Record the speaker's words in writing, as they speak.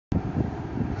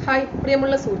Hi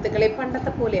പ്രിയമുള്ള സുഹൃത്തുക്കളെ,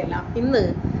 പണ്ടത്തെ പോലെയല്ല ഇന്ന്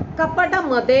കപട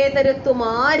മതേതരത്വം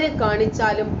ആര്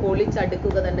കാണിച്ചാലും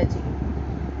പൊളിച്ചടുക്കുക തന്നെ ചെയ്യും.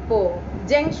 ഇപ്പോ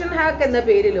ജംഗ്ഷൻ ഹാക്ക് എന്ന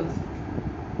പേരിലും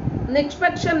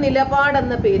നിഷ്പക്ഷ നിലപാട്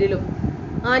എന്ന പേരിലും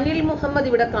അനിൽ മുഹമ്മദ്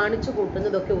ഇവിടെ കാണിച്ചു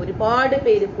കൂട്ടുന്നതൊക്കെ ഒരുപാട്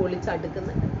പേര്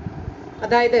പൊളിച്ചടുക്കുന്നുണ്ട്.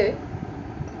 അതായത്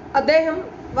അദ്ദേഹം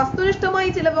വസ്തുനിഷ്ഠമായി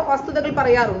ചില വസ്തുതകൾ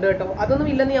പറയാറുണ്ട് കേട്ടോ, അതൊന്നും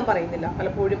ഇല്ലെന്ന് ഞാൻ പറയുന്നില്ല.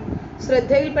 പലപ്പോഴും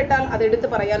ശ്രദ്ധയിൽപ്പെട്ടാൽ അതെടുത്ത്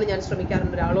പറയാൻ ഞാൻ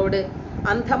ശ്രമിക്കാറുണ്ട്. ഒരാളോട്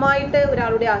അന്ധമായിട്ട്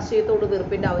ഒരാളുടെ ആശയത്തോട്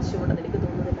വെറുപ്പിന്റെ ആവശ്യമുണ്ടെന്ന് എനിക്ക്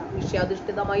തോന്നുന്നില്ല.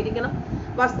 വിഷയാധിഷ്ഠിതമായിരിക്കണം,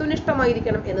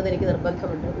 വസ്തുനിഷ്ഠമായിരിക്കണം എന്നത് എനിക്ക്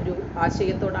നിർബന്ധമുണ്ട്. ഒരു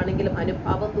ആശയത്തോടാണെങ്കിലും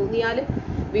അനുഭാവം തോന്നിയാലും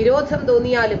വിരോധം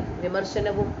തോന്നിയാലും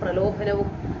വിമർശനവും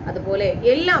പ്രലോഭനവും അതുപോലെ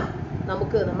എല്ലാം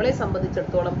നമുക്ക് നമ്മളെ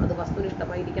സംബന്ധിച്ചിടത്തോളം അത്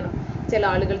വസ്തുനിഷ്ഠമായിരിക്കണം. ചില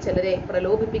ആളുകൾ ചിലരെ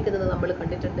പ്രലോഭിപ്പിക്കുന്നത് നമ്മൾ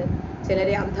കണ്ടിട്ടുണ്ട്,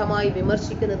 ചിലരെ അന്ധമായി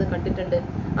വിമർശിക്കുന്നത് കണ്ടിട്ടുണ്ട്,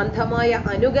 അന്ധമായ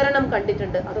അനുകരണം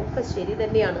കണ്ടിട്ടുണ്ട്. അതൊക്കെ ശരി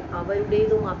തന്നെയാണ്,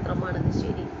 അവരുടേതു മാത്രമാണ് അത്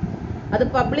ശരി. അത്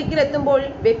പബ്ലിക്കിൽ എത്തുമ്പോൾ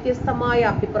വ്യത്യസ്തമായ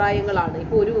അഭിപ്രായങ്ങളാണ്.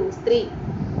 ഇപ്പൊ ഒരു സ്ത്രീ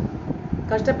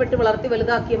കഷ്ടപ്പെട്ട് വളർത്തി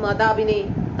വലുതാക്കിയ മാതാവിനെ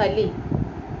തല്ലി,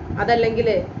 അതല്ലെങ്കിൽ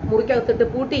മുറിക്കകത്തിട്ട്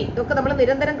പൂട്ടി, ഇതൊക്കെ നമ്മൾ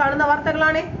നിരന്തരം കാണുന്ന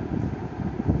വാർത്തകളാണ്.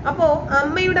 അപ്പോ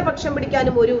അമ്മയുടെ പക്ഷം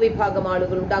പിടിക്കാനും ഒരു വിഭാഗം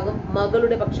ആളുകൾ ഉണ്ടാകും,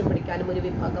 മകളുടെ പക്ഷം പിടിക്കാനും ഒരു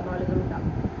വിഭാഗം ആളുകൾ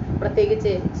ഉണ്ടാകും.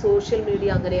 പ്രത്യേകിച്ച് സോഷ്യൽ മീഡിയ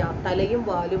അങ്ങനെയാ, തലയും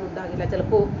വാലും ഉണ്ടാകില്ല.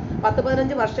 ചിലപ്പോ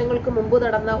 10-15 വർഷങ്ങൾക്ക് മുമ്പ്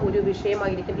നടന്ന ഒരു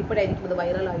വിഷയമായിരിക്കും ഇപ്പോഴായിരിക്കും അത്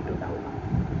വൈറലായിട്ടുണ്ടാവുക.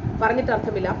 പറഞ്ഞിട്ട്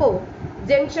അർത്ഥമില്ല. അപ്പോ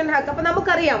ജംഗ്ഷൻ ഹാക്ക്, അപ്പൊ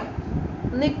നമുക്കറിയാം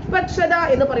നിഷ്പക്ഷത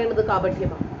എന്ന് പറയുന്നത്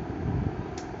കാപട്യമാണ്.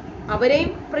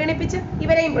 അവരെയും പ്രീണിപ്പിച്ച്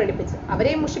ഇവരെയും പ്രീണിപ്പിച്ച്,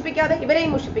 അവരെയും മുഷിപ്പിക്കാതെ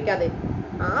ഇവരെയും മുഷിപ്പിക്കാതെ,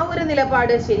 ആ ഒരു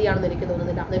നിലപാട് ശരിയാണെന്ന് എനിക്ക്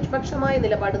തോന്നുന്നില്ല. നിഷ്പക്ഷമായ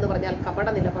നിലപാട് എന്ന് പറഞ്ഞാൽ കപട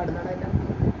നിലപാടെന്നാണ് എൻ്റെ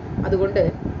അർത്ഥം. അതുകൊണ്ട്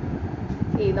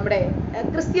ഈ നമ്മുടെ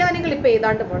ക്രിസ്ത്യാനികൾ ഇപ്പൊ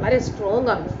ഏതാണ്ട് വളരെ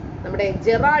സ്ട്രോങ് ആണ്. നമ്മുടെ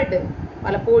ജെറാൾഡ്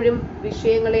പലപ്പോഴും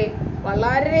വിഷയങ്ങളെ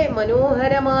വളരെ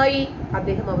മനോഹരമായി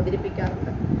അദ്ദേഹം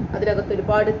അവതരിപ്പിക്കാറുണ്ട്. അതിനകത്ത്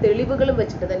ഒരുപാട് തെളിവുകളും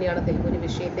വെച്ചിട്ട് തന്നെയാണ് അദ്ദേഹം ഒരു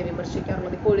വിഷയത്തെ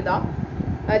വിമർശിക്കാറുള്ളത്. ഇപ്പോഴിതാ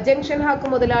ജംഗ്ഷൻ ഹാക്ക്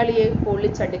മുതലാളിയെ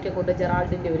പൊള്ളിച്ചടിക്കൊണ്ട്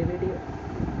ജെറാൾഡിന്റെ ഒരു വീഡിയോ.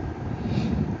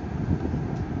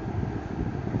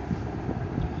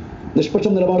 നിഷ്പക്ഷ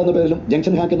നിലപാടെന്ന പേരിലും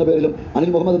ജംഗ്ഷൻ ഹാക്ക് എന്ന പേരിലും അനിൽ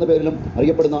മുഹമ്മദ് എന്ന പേരിലും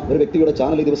അറിയപ്പെടുന്ന ഒരു വ്യക്തിയുടെ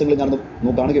ചാനൽ ഈ ദിവസങ്ങളിൽ ഞാൻ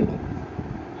കാണുകയുണ്ട്.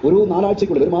 ഒരു 4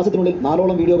 ആഴ്ചയ്ക്കുള്ളിൽ, ഒരു മാസത്തിനുള്ളിൽ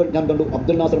 4ഓളം വീഡിയോകൾ ഞാൻ കണ്ടു.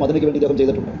 അബ്ദുൽ നാസർ മദനിക്ക് വേണ്ടി അദ്ദേഹം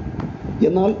ചെയ്തിട്ടുണ്ട്.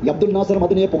 എന്നാൽ അബ്ദുൽ നാസർ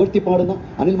മദനിയെ പുകഴ്ത്തിപ്പാടുന്ന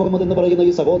അനിൽ മുഹമ്മദ് എന്ന് പറയുന്ന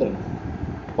ഈ സഹോദരൻ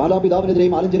പാലാ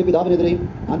പിതാവിനെതിരെയും ആലഞ്ചേരി പിതാവിനെതിരെയും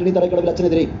ആന്റണി തറക്കടവിൽ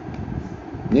അച്ഛനെതിരെയും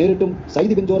നേരിട്ടും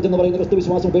സൈദി ബിൻ ജോർജ് എന്ന് പറയുന്ന ക്രിസ്തു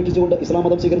വിശ്വാസം ഉപേക്ഷിച്ചുകൊണ്ട് ഇസ്ലാം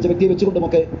മതം സ്വീകരിച്ച വ്യക്തിയെ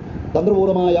വെച്ചുകൊണ്ടുമൊക്കെ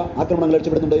തന്ത്രപൂർവമായ ആക്രമണങ്ങൾ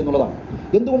ലക്ഷ്യപ്പെടുന്നുണ്ട് എന്നുള്ളതാണ്.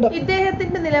 എന്തുകൊണ്ട്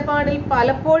ഇദ്ദേഹത്തിന്റെ നിലപാടിൽ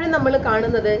പലപ്പോഴും നമ്മൾ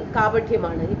കാണുന്നത്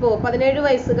കാപട്യമാണ്. ഇപ്പോ 17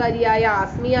 വയസ്സുകാരിയായ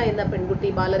ആസ്മിയ എന്ന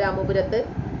പെൺകുട്ടി ബാലരാമപുരത്ത്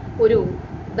ഒരു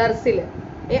ദർസില്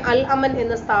അൽ അമൻ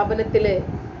എന്ന സ്ഥാപനത്തില്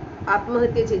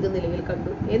ആത്മഹത്യ ചെയ്ത നിലയിൽ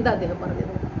കണ്ടു. എന്താ അദ്ദേഹം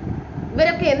പറഞ്ഞത്?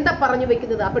 ഇവരൊക്കെ എന്താ പറഞ്ഞു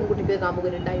വെക്കുന്നത്? ആ പെൺകുട്ടിക്ക്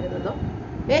കാമുകൻ ഉണ്ടായിരുന്നെന്നോ?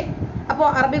 അപ്പോ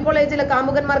അറബി കോളേജിലെ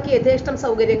കാമുകന്മാർക്ക് യഥേഷ്ടം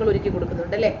സൗകര്യങ്ങൾ ഒരുക്കി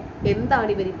കൊടുക്കുന്നുണ്ട് അല്ലെ? എന്താണ്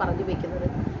ഇവർ പറഞ്ഞു വെക്കുന്നത്?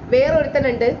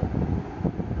 വേറൊരുത്തനുണ്ട്,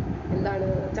 എന്താണ്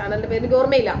ചാനലിന്റെ പേര് എനിക്ക്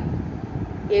ഓർമ്മയില്ല,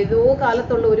 ഏതോ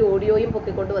കാലത്തുള്ള ഒരു ഓഡിയോയും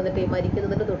പൊക്കിക്കൊണ്ട് വന്നിട്ട്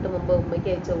മരിക്കുന്നതിന് തൊട്ട് മുമ്പ് ഉമ്മയ്ക്ക്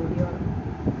അയച്ച ഓഡിയോ ആണ്.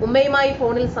 ഉമ്മയുമായി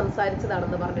ഫോണിൽ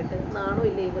സംസാരിച്ചതാണെന്ന് പറഞ്ഞിട്ട്. നാണോ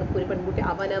ഇല്ലേ ഇവർക്ക്? ഒരു പെൺകുട്ടി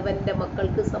അവനവന്റെ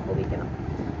മക്കൾക്ക് സംഭവിക്കണം.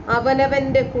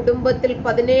 അവനവന്റെ കുടുംബത്തിൽ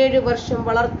 17 വർഷം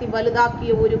വളർത്തി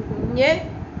വലുതാക്കിയ ഒരു കുഞ്ഞ്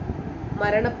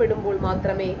മരണപ്പെടുമ്പോൾ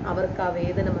മാത്രമേ അവർക്ക് ആ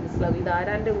വേദന മനസ്സിലാവൂ. ഇത്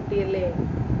ആരാന്റെ കുട്ടിയല്ലേ?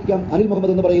 അനിൽ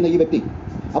മുഹമ്മദ് എന്ന് പറയുന്ന ഈ വ്യക്തി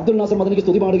അബ്ദുൽ നാസർ മദനിക്ക്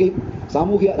സ്തുതി പാടുകയും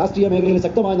സാമൂഹ്യ രാഷ്ട്രീയ മേഖലയിൽ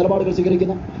ശക്തമായ നിലപാടുകൾ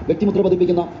സ്വീകരിക്കുന്ന, വ്യക്തിമുദ്ര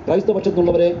പതിപ്പിക്കുന്ന ക്രൈസ്തവ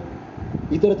പക്ഷത്തുള്ളവരെ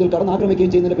ഇത്തരത്തിൽ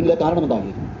കടന്നാക്രമിക്കുകയും ചെയ്യുന്നതിന് പിന്നിലെ കാരണം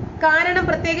എന്താകും? കാരണം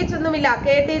പ്രത്യേകിച്ചൊന്നുമില്ല.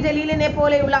 KT ജലീലിനെ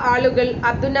പോലെയുള്ള ആളുകൾ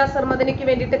അബ്ദുൽ നാസർ മദനിക്ക്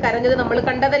വേണ്ടിയിട്ട് കരഞ്ഞത് നമ്മൾ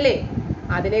കണ്ടതല്ലേ?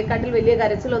 അതിനെക്കാട്ടിൽ വലിയ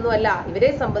കരച്ചിലൊന്നുമല്ല.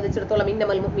 ഇവരെ സംബന്ധിച്ചിടത്തോളം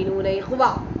ഇന്നമൽ മുഅ്മിനൂന ഇഖ്വ,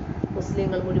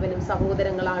 മുസ്ലിങ്ങൾ മുഴുവനും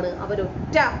സഹോദരങ്ങളാണ്.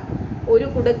 അവരൊറ്റ ഒരു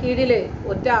കുടക്കീഴില്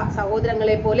ഒറ്റ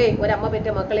സഹോദരങ്ങളെ പോലെ, ഒരമ്മ പെറ്റ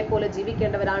മക്കളെ പോലെ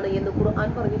ജീവിക്കേണ്ടവരാണ് എന്ന് ഖുർആൻ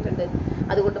പറഞ്ഞിട്ടുണ്ട്.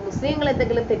 അതുകൊണ്ട് മുസ്ലിങ്ങൾ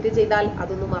എന്തെങ്കിലും തെറ്റ് ചെയ്താൽ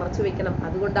അതൊന്ന് മറച്ചു വെക്കണം.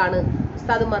 അതുകൊണ്ടാണ്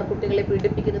ഉസ്താദുമാർ കുട്ടികളെ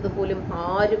പീഡിപ്പിക്കുന്നത് പോലും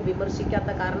ആരും വിമർശിക്കാത്ത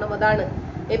കാരണം അതാണ്.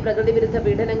 പ്രകൃതി വിരുദ്ധ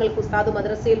പീഡനങ്ങൾക്ക് ഉസ്താദ്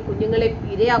മദ്രസയിൽ കുഞ്ഞുങ്ങളെ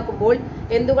ഇരയാക്കുമ്പോൾ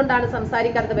എന്തുകൊണ്ടാണ്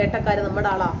സംസാരിക്കാത്തത്? വേട്ടക്കാര് നമ്മുടെ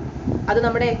ആളാ. അത്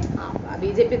നമ്മുടെ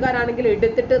BJP-കാരാണെങ്കിൽ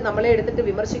നമ്മളെ എടുത്തിട്ട്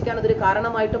വിമർശിക്കാൻ അതൊരു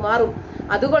കാരണമായിട്ട് മാറും.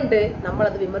 അതുകൊണ്ട്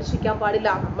നമ്മളത് വിമർശിക്കാൻ പാടില്ല.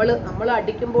 നമ്മൾ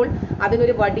അടിക്കുമ്പോൾ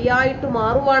അതിനൊരു വടിയായിട്ട്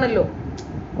മാറുവാണല്ലോ.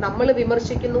 നമ്മൾ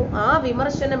വിമർശിക്കുന്നു, ആ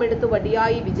വിമർശനം എടുത്ത്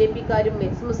വടിയായി BJP-കാരും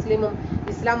എക്സ് മുസ്ലിമും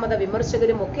ഇസ്ലാം മത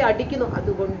വിമർശകരും ഒക്കെ അടിക്കുന്നു.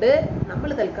 അതുകൊണ്ട് നമ്മൾ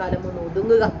തൽക്കാലം ഒന്ന്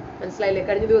ഒതുങ്ങുക. മനസ്സിലായില്ലേ?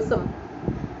 കഴിഞ്ഞ ദിവസം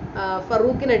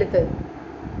ഫറൂഖിനടുത്ത്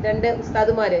 2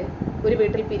 ഉസ്താദുമാര് ഒരു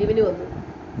വീട്ടിൽ പിരിവിന് വന്നു.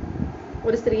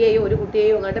 ഒരു സ്ത്രീയെയോ ഒരു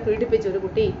കുട്ടിയെയോ അങ്ങോട്ട് പീഡിപ്പിച്ചു. ഒരു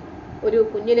കുട്ടി ഒരു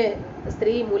കുഞ്ഞിന്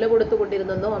സ്ത്രീ മുല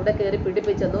കൊടുത്തുകൊണ്ടിരുന്നെന്നോ അവിടെ കയറി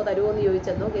പീഡിപ്പിച്ചെന്നോ തരുമോ എന്ന്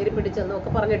ചോദിച്ചെന്നോ കയറി പിടിച്ചെന്നോ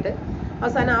ഒക്കെ പറഞ്ഞിട്ട്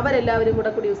അവസാനം അവരെല്ലാവരും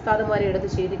കൂടി ഉസ്താദുമാരെ എടുത്ത്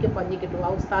ശരിക്കും പഞ്ഞിക്കിട്ടു. ആ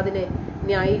ഉസ്താദിന്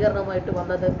ന്യായീകരണമായിട്ട്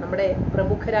വന്നത് നമ്മുടെ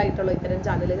പ്രമുഖരായിട്ടുള്ള ഇത്തരം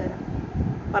ചാനലുകാരാണ്.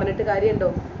 പറഞ്ഞിട്ട് കാര്യമുണ്ടോ?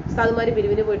 ഉസ്താദുമാര്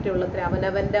പിരിവിന് പോയിട്ടുള്ളത്ര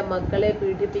അവനവന്റെ മക്കളെ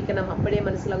പീഡിപ്പിക്കണം. അപ്പോഴേ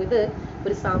മനസ്സിലാവും ഇത്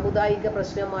ഒരു സാമുദായിക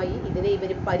പ്രശ്നമായി. ഇതിനെ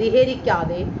ഇവർ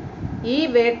പരിഹരിക്കാതെ ഈ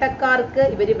വേട്ടക്കാർക്ക്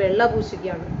ഇവര്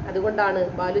വെള്ളപൂശുകയാണ്. അതുകൊണ്ടാണ്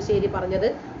ബാലുശ്ശേരി പറഞ്ഞത്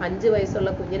 5 വയസ്സുള്ള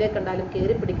കുഞ്ഞിനെ കണ്ടാലും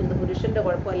കയറി പിടിക്കുന്നത് പുരുഷന്റെ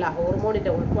കുഴപ്പമല്ല,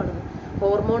 ഹോർമോണിന്റെ കുഴപ്പമാണെന്ന്.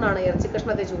 ഹോർമോണാണ്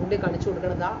ഇറച്ചിക്കഷ്ണത്തെ ചൂണ്ടി കാണിച്ചു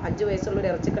കൊടുക്കുന്നത്. 5 വയസ്സുള്ള ഒരു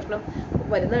ഇറച്ചിക്കഷ്ണം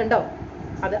വരുന്നുണ്ടോ,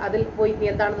 അതിൽ പോയി നീ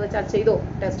എന്താണെന്ന് വെച്ചാൽ ചെയ്തോ.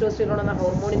 ടെസ്റ്റോസ്റ്റിറോൺ എന്ന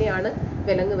ഹോർമോണിനെയാണ്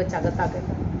വിലങ്ങ് വെച്ച്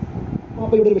അകത്താക്കേണ്ടത്.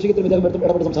 മാപ്പയുടെ ഒരു വിഷയത്തിൽ ഇദ്ദേഹം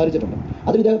ഇടപെട്ട് സംസാരിച്ചിട്ടുണ്ട്.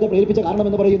 അതിന് ഇദ്ദേഹത്തെ പ്രേരിപ്പിച്ച കാരണം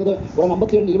എന്ന് പറയുന്നത് ഖുർആൻ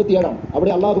 57-27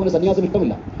 അവിടെ അള്ളാഹുവിന് സന്യാസം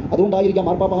ഇഷ്ടമില്ല. അതുകൊണ്ടായിരിക്കാം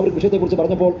മാർപ്പാപ്പ ആ ഒരു വിഷയത്തെക്കുറിച്ച്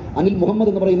പറഞ്ഞപ്പോൾ അനിൽ മുഹമ്മദ്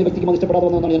എന്ന് പറയുന്ന വ്യക്തിക്ക് അത് ഇഷ്ടപ്പെടാതെ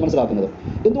വന്നതെന്നാണ് ഞാൻ മനസ്സിലാക്കുന്നത്.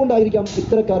 എന്തുകൊണ്ടായിരിക്കാം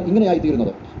ഇത്തരക്കാർ ഇങ്ങനെയായി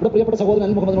തീരുന്നത്? ഇവിടെ പ്രിയപ്പെട്ട സഹോദരൻ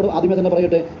അനിൽ മുഹമ്മദിനോട് ആദ്യമേ തന്നെ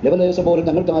പറയട്ടെ, ലെവലേശം പോലും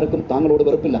ഞങ്ങൾക്ക് ആർക്കും താങ്കളോട്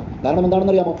വെറുപ്പില്ല. കാരണം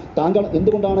എന്താണെന്നറിയാമോ? താങ്കൾ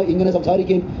എന്തുകൊണ്ടാണ് ഇങ്ങനെ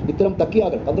സംസാരിക്കുകയും ഇത്തരം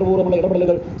തക്കിയാകൾ തന്ത്രപൂർവ്വമുള്ള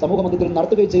ഇടപെടലുകൾ സമൂഹ മധ്യത്തിൽ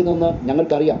നടത്തുകയും ചെയ്യുന്നതെന്ന്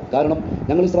ഞങ്ങൾക്കറിയാം. കാരണം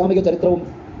ഞങ്ങൾ ഇസ്ലാമിക ചരിത്രവും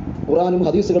ഖുർആനും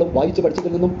ഹദീസുകളും വായിച്ച്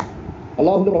പഠിച്ചതിൽ നിന്നും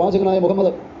അള്ളാഹുവിന്റെ പ്രവാചകനായ മുഹമ്മദ്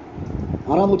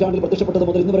 6-ാം നൂറ്റാണ്ടിൽ പ്രത്യക്ഷപ്പെട്ടത്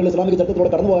മുതൽ ഇന്ന് വരെ ഇസ്ലാമിക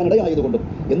ചരിത്രത്തിലൂടെ കടന്നു പോകാൻ ഇടയായതുകൊണ്ടും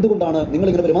എന്തുകൊണ്ടാണ് നിങ്ങൾ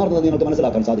ഇങ്ങനെ പെരുമാറുന്നത് നിങ്ങൾക്ക്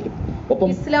മനസ്സിലാക്കാൻ സാധിക്കും. ഒപ്പം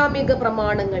ഇസ്ലാമിക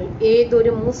പ്രമാണങ്ങൾ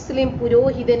ഏതൊരു മുസ്ലിം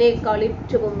പുരോഹിതനേക്കാൾ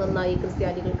ഏറ്റവും നന്നായി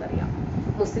ക്രിസ്ത്യാനികൾക്കറിയാം.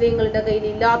 മുസ്ലിങ്ങളുടെ കയ്യിൽ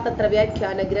ഇല്ലാത്തത്ര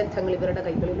വ്യാഖ്യാന ഗ്രന്ഥങ്ങൾ ഇവരുടെ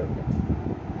കൈകളിലുണ്ട്.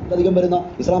 അധികം വരുന്ന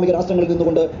ഇസ്ലാമിക രാഷ്ട്രങ്ങളിൽ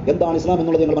നിന്നുകൊണ്ട് എന്താണ് ഇസ്ലാം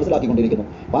എന്നുള്ളത് ഞങ്ങൾ മനസ്സിലാക്കിക്കൊണ്ടിരിക്കുന്നു.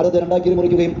 ഭാരതത്തെ രണ്ടാക്കി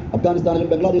മുറിക്കുകയും അഫ്ഗാനിസ്ഥാനിലും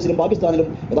ബംഗ്ലാദേശിലും പാകിസ്ഥാനിലും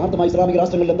യഥാർത്ഥമായി ഇസ്ലാമിക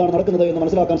രാഷ്ട്രങ്ങളിൽ എന്താണ് നടക്കുന്നത് എന്ന്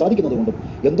മനസ്സിലാക്കാൻ സാധിക്കുന്നതുകൊണ്ടും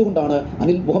എന്തുകൊണ്ടാണ്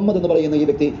അനിൽ മുഹമ്മദ് എന്ന് പറയുന്ന ഈ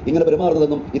വ്യക്തി ഇങ്ങനെ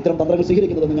പെരുമാറുന്നതെന്നും ഇത്തരം തന്ത്രങ്ങൾ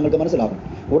സ്വീകരിക്കുന്നതെന്നും ഞങ്ങൾക്ക് മനസ്സിലാകും.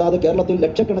 കൂടാതെ കേരളത്തിൽ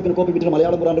ലക്ഷക്കണക്കിന് കോപ്പി വിറ്റ്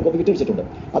മലയാളം ഖുർആന്റെ കോപ്പി വിറ്റഴിച്ചിട്ടുണ്ട്.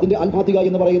 അതിന്റെ അൽ-ഫാത്തിഹ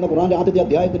എന്ന് പറയുന്ന ഖുർആന്റെ ആദ്യത്തെ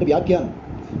അധ്യായത്തിന്റെ വ്യാഖ്യാനം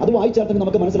അത് വായിച്ചാൽ തന്നെ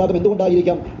നമുക്ക് മനസ്സിലാക്കും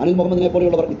എന്തുകൊണ്ടായിരിക്കാം അനിൽ മുഹമ്മദിനെ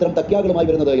പോലെയുള്ളവർ ഇത്തരം തക്യാകളുമായി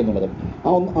വരുന്നത് എന്നുള്ളത്.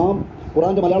 ആ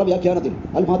ഖുർആന്റെ മലയാള വ്യാഖ്യാനത്തിൽ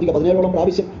അൽ-ഫാത്തിഹ 17ഓളം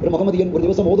പ്രാവശ്യം ഒരു മുഹമ്മദിയൻ ഒരു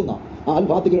ദിവസം ഓതുന്ന ആ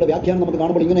അൽ-ഫാത്തിഹയുടെ വ്യാഖ്യാനം നമുക്ക്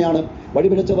കാണുമ്പോൾ ഇങ്ങനെയാണ്: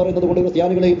 വഴിപിഴച്ചവർ എന്നതുകൊണ്ട്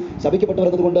ക്രിസ്ത്യാനികളെയും ശപിക്കപ്പെട്ടവർ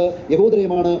എന്നതുകൊണ്ട്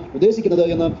യഹൂദരെയുമാണ് ഉദ്ദേശിക്കുന്നത്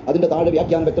എന്ന് അതിന്റെ താഴെ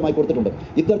വ്യാഖ്യാനം വ്യക്തമായി കൊടുത്തിട്ടുണ്ട്.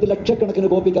 ഇത്തരത്തിൽ ലക്ഷക്കണക്കിന്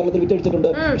കോപ്പി കേരളത്തിൽ വിറ്റഴിച്ചിട്ടുണ്ട്.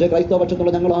 പക്ഷേ ക്രൈസ്തവ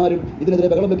പക്ഷത്തുള്ള ഞങ്ങൾ ആരും ഇതിനെതിരെ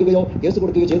ബഹളം വെക്കുകയോ കേസ്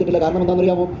കൊടുക്കുകയോ ചെയ്തിട്ടില്ല. കാരണം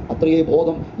എന്താണെന്നറിയാമോ? അത്രയേ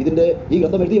ബോധം ഇതിന്റെ ഈ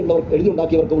ഗ്രന്ഥം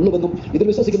എഴുതിയുണ്ടാക്കിയവർക്ക് ഉള്ളുവെന്നും ഇതിൽ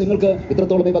വിശ്വസിക്കുന്ന നിങ്ങൾക്ക്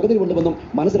ഇത്രത്തോളം പകുതിയുണ്ടെന്നും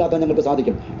മനസ്സിലാക്കാൻ ഞങ്ങൾക്ക്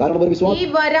സാധിക്കും. കാരണം ഒരു വിശ്വാസം ഈ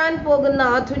വരാൻ പോകുന്ന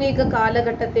ആധുനിക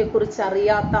കാലഘട്ടത്തെ കുറിച്ച്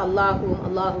അറിയാത്ത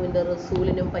അള്ളാഹുവിന്റെ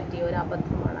റസൂലിനും പറ്റിയ ഒരു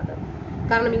അബദ്ധമാണത്.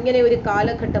 കാരണം ഇങ്ങനെ ഒരു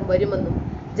കാലഘട്ടം വരുമെന്നും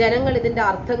ജനങ്ങൾ ഇതിന്റെ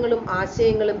അർത്ഥങ്ങളും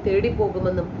ആശയങ്ങളും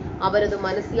തേടിപ്പോകുമെന്നും അവരത്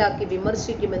മനസ്സിലാക്കി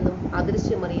വിമർശിക്കുമെന്നും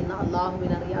അദൃശ്യമറിയുന്ന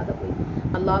അള്ളാഹുവിനറിയാതെ പോയി.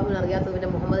 അള്ളാഹുവിനറിയാത്തവന്റെ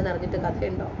മുഹമ്മദിനെ അറിഞ്ഞിട്ട്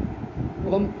കഥയുണ്ടോ?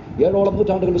 7ഓളം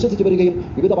നൂറ്റാണ്ടുകൾ വിശ്വസിച്ചു വരികയും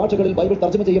വിവിധ ഭാഷകളിൽ ബൈബിൾ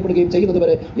തർജ്ജമ ചെയ്യപ്പെടുകയും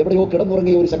ചെയ്യുന്നതുവരെ എവിടെയോ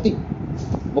കിടന്നുറങ്ങിയ ഒരു ശക്തി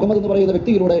മുഹമ്മദ് എന്ന് പറയുന്ന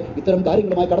വ്യക്തിയിലൂടെ ഇത്തരം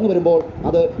കാര്യങ്ങളുമായി കടന്നു വരുമ്പോൾ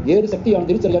അത് ഏത് ശക്തിയാണ്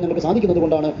തിരിച്ചറിയാൻ ഞങ്ങൾക്ക് സാധിക്കുന്നത്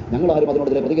കൊണ്ടാണ് ഞങ്ങൾ ആരും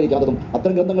അതിനോടെതിരെ പ്രതികരിക്കാത്തതും.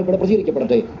 അത്തരം ഗ്രന്ഥങ്ങൾ ഇവിടെ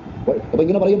പ്രചരിക്കപ്പെടട്ടെ. അപ്പോൾ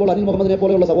ഇങ്ങനെ പറയുമ്പോൾ അനിൽ മുഹമ്മദിനെ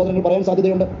പോലെയുള്ള സഹോദരങ്ങൾ പറയാൻ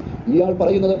സാധ്യതയുണ്ട്, ഇയാൾ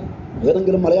പറയുന്നത്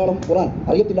ഏതെങ്കിലും മലയാളം ഖുർആൻ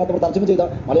അറിയത്തില്ലാത്തവർ തർജ്ജമ ചെയ്ത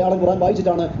മലയാളം ഖുർആൻ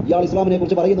വായിച്ചിട്ടാണ് ഇയാൾ ഇസ്ലാമിനെ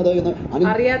കുറിച്ച് പറയുന്നത് എന്ന്.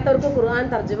 അറിയാത്തവർക്ക് ഖുർആൻ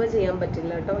തർജ്ജമ ചെയ്യാൻ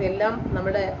പറ്റില്ല കേട്ടോ. എല്ലാം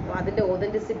നമ്മുടെ അതിന്റെ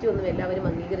ഓതന്റിസിറ്റി ഒന്നും എല്ലാവരും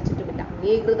അംഗീകരിച്ചിട്ടുമില്ല.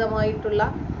 അംഗീകൃതമായിട്ടുള്ള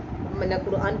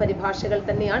ഖുർആൻ പരിഭാഷകൾ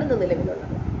തന്നെയാണ് ഇന്ന് നിലവിലുള്ളത്.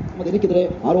 എനിക്കെതിരെ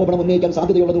ആരോപണം ഉന്നയിക്കാൻ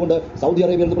സാധ്യതയുള്ളതുകൊണ്ട് സൗദി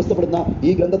അറേബ്യയിൽ നിന്ന് പ്രസിദ്ധപ്പെടുന്ന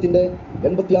ഈ ഗ്രന്ഥത്തിന്റെ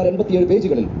 86-87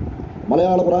 പേജുകളിൽ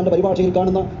മലയാള ഖുർആന്റെ പരിഭാഷയിൽ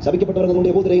കാണുന്ന ശപിക്കപ്പെട്ടവരെന്നതുകൊണ്ട്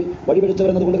യഹൂദരെയും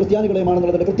വഴിപിഴച്ചവരെന്നതുകൊണ്ട്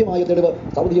ക്രിസ്ത്യാനികളെയുമാണെന്നുള്ളതിന്റെ കൃത്യമായ തെളിവ്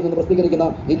സൗദിയിൽ നിന്ന് പ്രസിദ്ധീകരിക്കുന്ന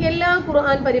എല്ലാ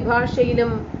ഖുർആൻ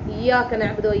പരിഭാഷയിലും ഇയ്യാക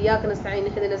നഅ്ബുദു വഇയ്യാക നസ്തഈൻ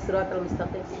ഇഹ്ദിനസ് സിറാത്തൽ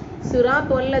മുസ്തഖീം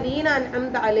സിറാത്തൽ ലദീന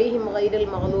അൻഅംത അലൈഹിം ഗൈറൽ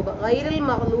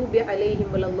മഗ്ലൂബി അലൈഹിം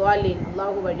വലദ്ദാലിൻ.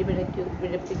 അല്ലാഹു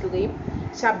വഴിപിഴപ്പിക്കുകയും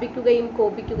ശപിക്കുകയും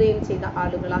കോപിക്കുകയും ചെയ്ത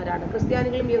ആളുകൾ ആരാണ്?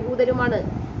 ക്രിസ്ത്യാനികളും യഹൂദരുമാണ്,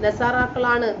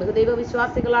 നസാറാക്കളാണ്, ബഹുദൈവ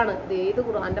വിശ്വാസികളാണ്. ഇത് ഏത്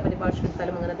ഖുർആന്റെ പരിഭാഷ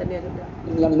എടുത്താലും അങ്ങനെ തന്നെയാണ്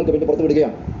കിട്ടുക. ഞാൻ നിങ്ങൾക്ക് വേണ്ടി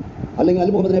പുറത്തുവിടുകയാണ്. അല്ലെങ്കിൽ അൽ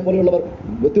മുഹമ്മദിനെ പോലെയുള്ളവർ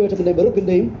വ്യക്തിവേഷത്തിന്റെ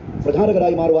വെറുപ്പിന്റെയും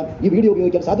പ്രചാരകരായി മാറുവാൻ ഈ വീഡിയോ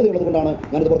ഉപയോഗിക്കാൻ സാധ്യതയുള്ളത് കൊണ്ടാണ്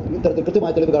ഞാനിത് ഇത്തരത്തിൽ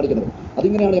കൃത്യമായ തെളിവ് കാണിക്കുന്നത്.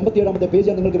 അതിങ്ങനെയാണ്. 87-ാമത്തെ പേജ്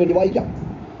ഞാൻ നിങ്ങൾക്ക് വേണ്ടി വായിക്കാം.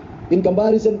 In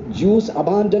comparison, Jews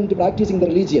abandoned practicing the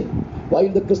religion, while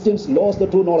the Christians lost the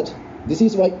true knowledge. This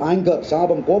is why anger,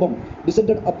 ശാപം, കോപം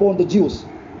descended upon the Jews,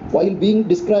 while being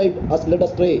described as led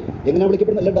astray. എങ്ങനെ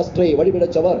വിളിക്കപ്പെടുന്ന led astray,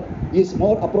 വഴിപിഴച്ചവർ, is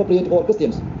more appropriate for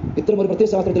Christians. ഇത്തരം ഒരു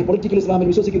പ്രത്യയശാസ്ത്രത്തിൽ political ഇസ്ലാമിൽ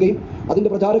വിശ്വസിക്കുകയും അതിന്റെ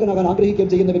പ്രചാരകനാകാൻ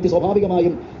ആഗ്രഹിക്കുകയും ചെയ്യുന്ന വ്യക്തി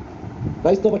സ്വാഭാവികമായും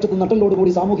ക്രൈസ്തവ പക്ഷത്ത്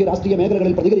നട്ടലോടുകൂടി സാമൂഹ്യ രാഷ്ട്രീയ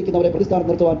മേഖലകളിൽ പ്രതികരിക്കുന്നവരെ പ്രതിസ്ഥാനം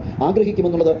നിർത്തുവാൻ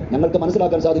ആഗ്രഹിക്കുമെന്നുള്ളത് ഞങ്ങൾക്ക്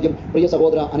മനസ്സിലാക്കാൻ സാധിക്കും. പ്രിയ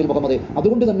സഹോദര അനിൽ മുഹമ്മദേ,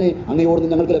 അതുകൊണ്ട് തന്നെ അങ്ങയോട്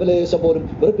ഞങ്ങൾക്ക് ലെവലേശം പോലും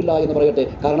വെറുപ്പില്ല എന്ന് പറയട്ടെ.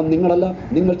 കാരണം നിങ്ങളല്ല,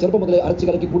 നിങ്ങൾ ചെറുപ്പം മുതലേ അരച്ചു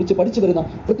കലക്കി കുടിച്ച് പഠിച്ചു വരുന്ന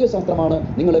പ്രത്യയശാസ്ത്രമാണ്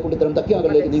നിങ്ങളെ കൊണ്ട് ഇത്തരം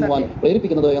തക്യാകളിലേക്ക് നീങ്ങുവാൻ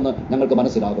പ്രേരിപ്പിക്കുന്നത് എന്ന് ഞങ്ങൾക്ക്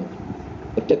മനസ്സിലാകും.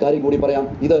 ഒറ്റ കാര്യം കൂടി പറയാം.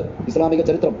 ഇത് ഇസ്ലാമിക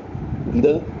ചരിത്രം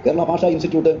ഇത് കേരള ഭാഷാ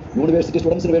ഇൻസ്റ്റിറ്റ്യൂട്ട് യൂണിവേഴ്സിറ്റി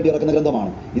സ്റ്റുഡൻസിന് വേണ്ടി ഇറക്കുന്ന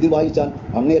ഗ്രന്ഥമാണ്. ഇത് വായിച്ചാൽ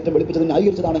അങ്ങേയറ്റം വെളുപ്പിച്ചതിന്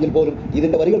ന്യായീകരിച്ചതാണെങ്കിൽ പോലും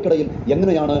ഇതിന്റെ വരികൾക്കിടയിൽ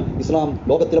എങ്ങനെയാണ് ഇസ്ലാം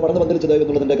ലോകത്തിൽ പടർന്നു വന്നിരിച്ചത്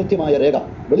എന്നുള്ളതിന്റെ കൃത്യമായ രേഖ,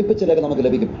 വെളുപ്പിച്ച രേഖ നമുക്ക്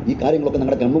ലഭിക്കും. ഈ കാര്യങ്ങളൊക്കെ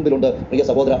ഞങ്ങളുടെ കൺമുമ്പിലുണ്ട് പ്രിയ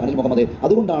സഹോദര അനിൽ മുഹമ്മദേ.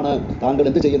 അതുകൊണ്ടാണ് താങ്കൾ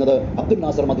എന്ത് ചെയ്യുന്നത്? അബ്ദുൽ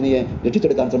നാസർ മദനിയെ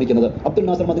രക്ഷിച്ചെടുക്കാൻ ശ്രമിക്കുന്നത്. അബ്ദുൽ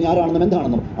നാസർ മദനി ആരാണെന്നും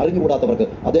എന്താണെന്നും അറിഞ്ഞുകൂടാത്തവർക്ക്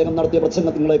അദ്ദേഹം നടത്തിയ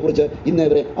പ്രസംഗങ്ങളെ കുറിച്ച് ഇന്നേ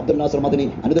വരെ അബ്ദുൽ നാസർ മദനി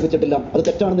അനുദവിച്ചിട്ടില്ല. അത്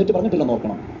തെറ്റാണെന്ന് ഏറ്റു പറഞ്ഞിട്ടില്ലെന്ന്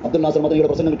ഓർക്കണം. അബ്ദുൽ നാസർ മദനിയുടെ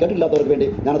പ്രസംഗങ്ങൾ കേട്ടില്ലാത്തവർക്ക് വേണ്ടി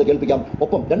ഞാനത് കേൾപ്പിക്കാം.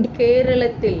 ഒപ്പം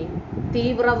കേരളത്തിൽ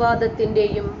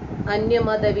തീവ്രവാദത്തിന്റെയും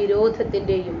അന്യമത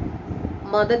വിരോധത്തിന്റെയും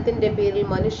മതത്തിന്റെ പേരിൽ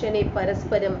മനുഷ്യനെ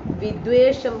പരസ്പരം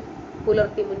വിദ്വേഷം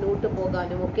പുലർത്തി മുന്നോട്ട്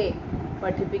പോകാനുമൊക്കെ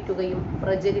പഠിപ്പിക്കുകയും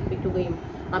പ്രചരിപ്പിക്കുകയും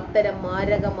അത്തരം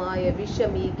മാരകമായ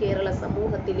വിഷം ഈ കേരള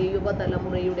സമൂഹത്തിലെ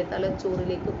യുവതലമുറയുടെ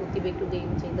തലച്ചോറിലേക്ക്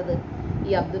കുത്തിവെക്കുകയും ചെയ്തത്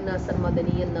ഈ അബ്ദുൽ നാസർ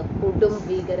മദനി എന്ന കൊടും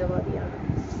ഭീകരവാദിയാണ്.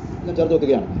 ചേർത്ത്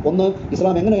വെക്കുകയാണ്. ഒന്ന്,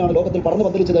 ഇസ്ലാം എങ്ങനെയാണ് ലോകത്തിൽ പടർന്നു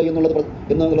പന്തലിച്ചത്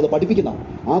എന്നുള്ളത് പഠിപ്പിക്കുന്ന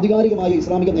ആധികാരികമായി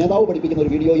ഇസ്ലാമിക നേതാവ് പഠിപ്പിക്കുന്ന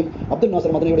ഒരു വീഡിയോയും അബ്ദുൽ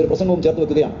നാസർ മദനിയുടെ ഒരു പ്രസംഗവും ചേർത്ത്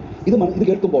വെക്കുകയാണ്. ഇത്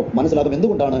കേൾക്കുമ്പോൾ മനസ്സിലാകും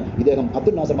എന്തുകൊണ്ടാണ് ഇദ്ദേഹം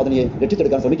അബ്ദുൽ നാസർ മദനിയെ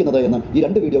രക്ഷിച്ചെടുക്കാൻ ശ്രമിക്കുന്നത് എന്ന് ഈ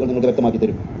രണ്ട് വീഡിയോകൾ നിങ്ങൾക്ക് വ്യക്തമാക്കി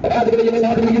തരും.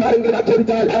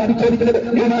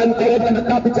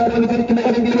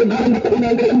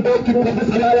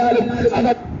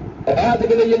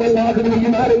 പ്രവാചകനെയും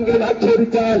അല്ലാഹുവിനെയും ആരെങ്കിലും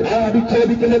ആക്ഷേപിച്ചാൽ ആ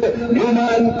ആക്ഷേപിക്കുന്നത്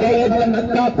ന്യൂമാൻ കേവലം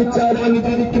നക്കാപ്പിച്ചാൽ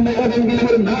അംഗീകരിക്കുന്ന ഏതെങ്കിലും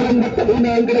ഒരു നാളെങ്കിട്ട്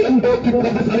ഊനാങ്കിലെ എന്തോക്കി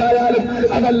പ്രൊഫസറായാലും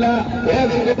അതല്ല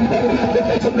ഏതെങ്കിലും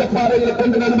ചുണ്ടപ്പാറയിൽ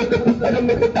കൊണ്ട് നടന്നിട്ട് പുസ്തകം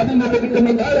വെച്ചിട്ട് അതിൽ നിന്ന്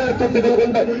കിട്ടുന്ന നാലാക്കത്തുകൾ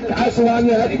കൊണ്ട് കാശ്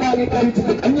വാങ്ങി അരി വാങ്ങി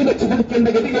കഴിച്ചിട്ട് കഞ്ഞി വെച്ച് കുടിക്കേണ്ട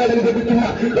ഗതികേട് ലഭിക്കുന്ന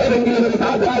ഏതെങ്കിലും ഒരു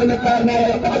സാധാരണക്കാരനായ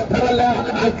പാസ്റ്ററല്ല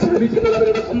ആക്ഷേപിക്കുന്നത്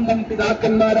അവരുടെ സ്വന്തം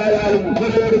പിതാക്കന്മാരായാലും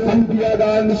അവരോട്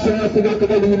സന്ധിയാകാൻ വിശ്വാസികൾക്ക്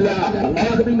കഴിയില്ല.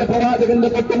 അല്ലാഹുവിന്റെ പ്രവാചകന്റെ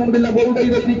തൊട്ടുമുമ്പിൽ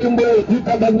ബോർഡയിലെത്തിക്കുമ്പോൾ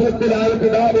ഭംഗത്തിലായ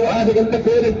പിതാവ് വാചകന്റെ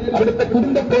പേരിൽ അവിടുത്തെ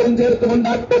കുടുംബപ്പേരും ചേർത്തുകൊണ്ട്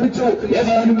ആക്രമിച്ചു.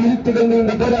 ഏതാനും മിനിറ്റുകൾ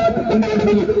നീണ്ട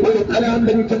പോരാട്ടത്തിനൊടുവിൽ ഒരു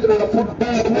തലാന്തരീക്ഷത്തിലുള്ള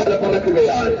ഫുട്ബോൾ പോലെ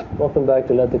പറക്കുകയാണ്. Welcome back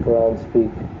to Let the Quran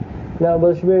Speak. Now,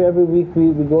 Brother Shabir, every week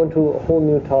we go into whole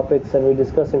new topics and we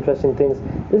discuss interesting things.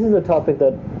 This is a topic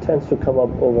that tends to come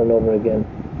up over and over again,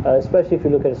 especially if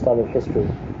you look at Islamic history.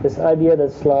 This idea that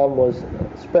Islam was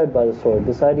spread by the sword,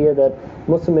 this idea that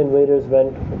Muslim invaders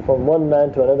went from one land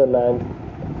to another land,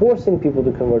 forcing people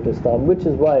to convert to Islam, which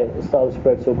is why Islam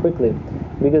spread so quickly.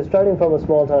 Because starting from a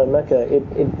small town in Mecca,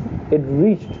 it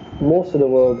reached most of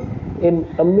the world in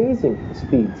amazing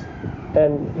speeds.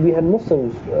 And we had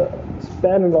Muslims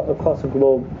span across the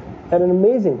globe at an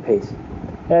amazing pace.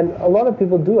 And a lot of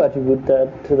people do attribute that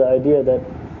to the idea that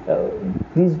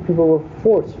these people were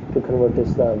forced to convert to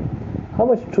Islam. How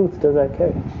much truth does that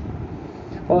carry?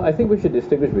 Well, I think we should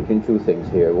distinguish between two things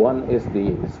here. One is the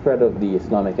spread of the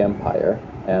Islamic Empire,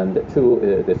 and two,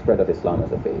 the spread of Islam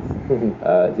as a faith.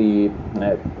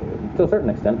 To a certain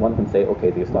extent, one can say, okay,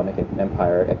 the Islamic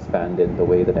Empire expanded the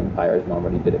way that empires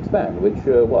normally did expand, which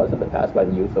was in the past by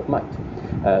the use of might.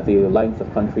 The lines of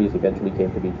countries eventually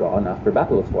came to be drawn after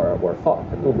battles were fought,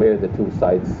 and where the two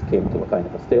sides came to a kind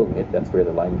of a stalemate, that's where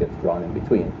the line gets drawn in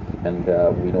between. And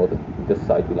we know that this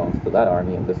side belongs to that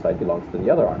army and this side belongs to the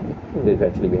other army.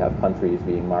 Eventually we have countries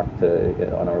being marked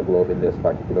on our globe in this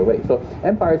particular way. So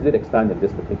empires did expand in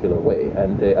this particular way,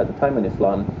 and at the time when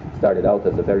Islam started out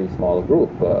as a very small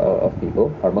group of people,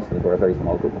 or Muslims were a very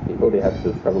small group of people, they had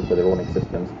to struggle for their own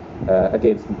existence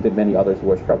against the many others who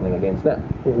were struggling against them.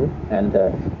 And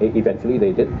eventually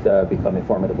they did become a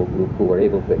formidable group who were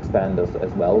able to expand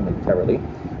as well militarily.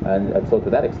 And so to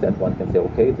that extent one can say,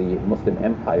 okay, the Muslim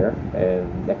empire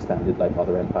expanded like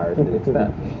other empires did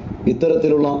expand.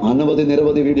 ഇത്തരത്തിലുള്ള അനവധി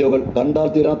നിരവധി വീഡിയോകൾ കണ്ടാൽ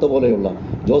തീരാത്ത പോലെയുള്ള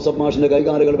Joseph മാഷിന്റെ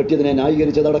കൈകാലുകൾ വെട്ടിയതിനെ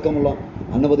ന്യായീകരിച്ചതടക്കമുള്ള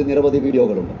അനവധി നിരവധി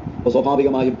വീഡിയോകളുണ്ട്. അപ്പോൾ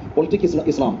സ്വാഭാവികമായും പൊളിറ്റിക്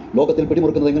ഇസ്ലാം ലോകത്തിൽ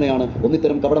പിടിമുറുക്കുന്നത് എങ്ങനെയാണ്?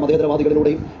 ഒന്നിത്തരം കപട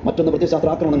മതേതരവാദികളിലൂടെയും മറ്റൊന്ന് പ്രത്യയശാസ്ത്ര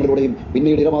ആക്രമണങ്ങളിലൂടെയും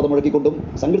പിന്നീട് ഇരവാദം മുഴക്കിക്കൊണ്ടും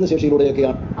സംഘടിത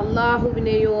ശേഷിയിലൂടെയൊക്കെയാണ്.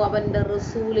 അള്ളാഹുവിനെയോ അവന്റെ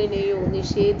റസൂലിനെയോ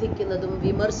നിഷേധിക്കുന്നതും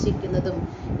വിമർശിക്കുന്നതും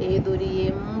ഏതൊരു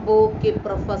എംബോക്കി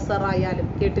പ്രൊഫസറായാലും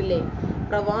കേട്ടില്ലേ?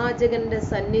 പ്രവാചകന്റെ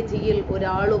സന്നിധിയിൽ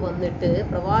ഒരാൾ വന്നിട്ട്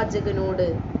പ്രവാചകനോട്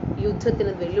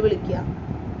യുദ്ധത്തിന് വെല്ലുവിളിക്കുക,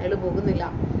 അയാൾ പോകുന്നില്ല.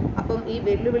 അപ്പം ഈ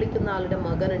വെല്ലുവിളിക്കുന്ന ആളുടെ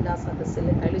മകനുണ്ട് ആ സദസ്സിൽ.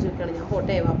 അയാൾ ചോദിക്കുകയാണ്, ഞാൻ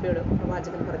പോട്ടെ വാപ്പയോട്.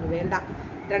 പ്രവാചകൻ പറഞ്ഞു വേണ്ട.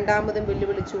 രണ്ടാമതും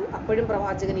വെല്ലുവിളിച്ചു, അപ്പോഴും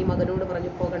പ്രവാചകൻ ഈ മകനോട്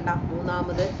പറഞ്ഞു പോകണ്ട.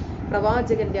 മൂന്നാമത്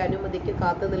പ്രവാചകന്റെ അനുമതിക്ക്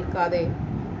കാത്തു നിൽക്കാതെ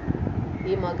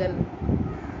ഈ മകൻ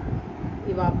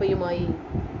ഈ വാപ്പയുമായി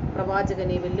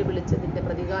പ്രവാചകനെ വെല്ലുവിളിച്ചതിന്റെ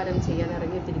പ്രതികാരം ചെയ്യാൻ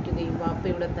ഇറങ്ങിത്തിരിക്കുകയും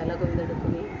വാപ്പയുടെ തല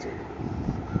കൊയ്തെടുക്കുകയും ചെയ്തു.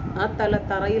 ആ തല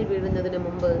തറയിൽ വീഴുന്നതിന്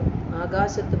മുമ്പ്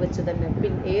ആകാശത്ത് വെച്ച് തന്നെ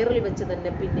എയറിൽ വെച്ച് തന്നെ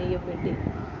പിന്നെയും വെട്ടി.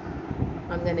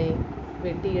 അങ്ങനെ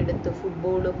വെട്ടിയെടുത്ത്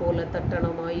ഫുട്ബോൾ പോലെ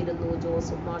തട്ടണമായിരുന്നു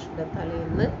ജോസഫ് മാഷിന്റെ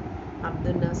തലയെന്ന്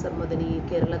അബ്ദുൽ നാസർ മദനി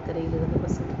കേരളക്കരയിൽ ഇരുന്ന്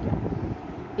പ്രസംഗിക്കാം.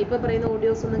 ഇപ്പൊ പറയുന്ന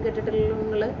ഓഡിയോസ് ഒന്നും കേട്ടിട്ടില്ല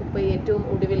നിങ്ങൾ? ഇപ്പൊ ഏറ്റവും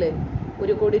ഒടുവിൽ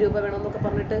 1 കോടി രൂപ വേണമെന്നൊക്കെ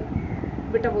പറഞ്ഞിട്ട്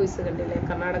വിട്ട വോയിസ് കണ്ടില്ലേ?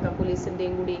 കർണാടക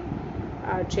പോലീസിൻ്റെയും കൂടി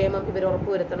ക്ഷേമം ഇവർ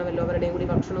ഉറപ്പുവരുത്തണമല്ലോ, അവരുടെയും കൂടി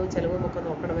ഭക്ഷണവും ചെലവും ഒക്കെ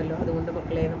നോക്കണമല്ലോ. അതുകൊണ്ട്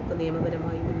മക്കളെ നമുക്ക്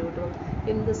നിയമപരമായി മുന്നോട്ട് പോകാം.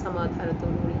 എന്ത്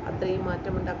സമാധാനത്തോടു കൂടി അത്രയും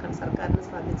മാറ്റമുണ്ടാക്കാൻ സർക്കാരിന്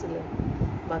സാധിച്ചില്ലേ?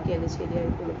 ബാക്കി അങ്ങ്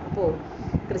ശരിയായിക്കോളും. അപ്പോൾ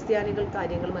ക്രിസ്ത്യാനികൾ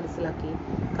കാര്യങ്ങൾ മനസ്സിലാക്കി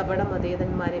കപട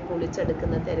മതേതന്മാരെ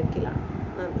പൊളിച്ചെടുക്കുന്ന തിരക്കിലാണ്.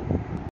 നന്ദി.